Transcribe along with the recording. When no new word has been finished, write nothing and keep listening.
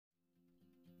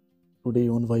Today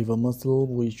on Viva Muscle,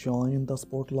 we shine the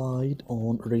spotlight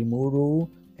on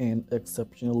RIMURU, an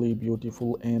exceptionally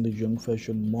beautiful and young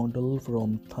fashion model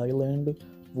from Thailand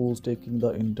who's taking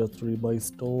the industry by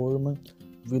storm.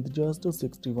 With just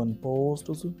 61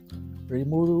 posts,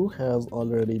 RIMURU has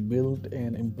already built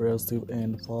an impressive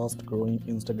and fast-growing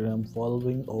Instagram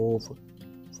following of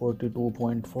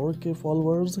 42.4k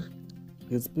followers.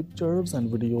 His pictures and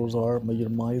videos are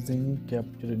mesmerizing,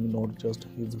 capturing not just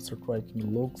his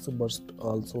striking looks but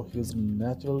also his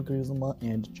natural charisma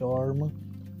and charm.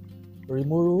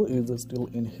 RIMURU is still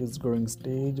in his growing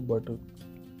stage,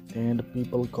 and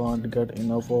people can't get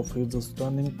enough of his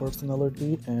stunning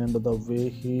personality and the way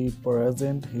he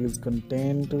presents his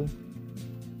content.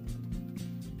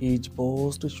 Each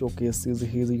post showcases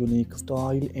his unique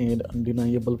style and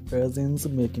undeniable presence,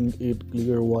 making it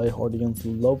clear why audiences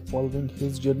love following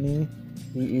his journey.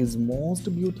 He is most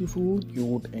beautiful,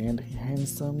 cute, and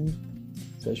handsome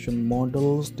fashion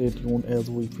model. Stay tuned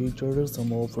as we feature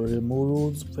some of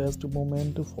RIMURU's best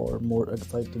moments for more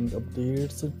exciting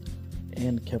updates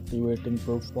and captivating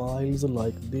profiles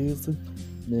like this.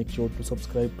 Make sure to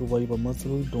subscribe to Viva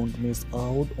Muscle. Don't miss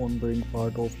out on being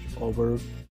part of our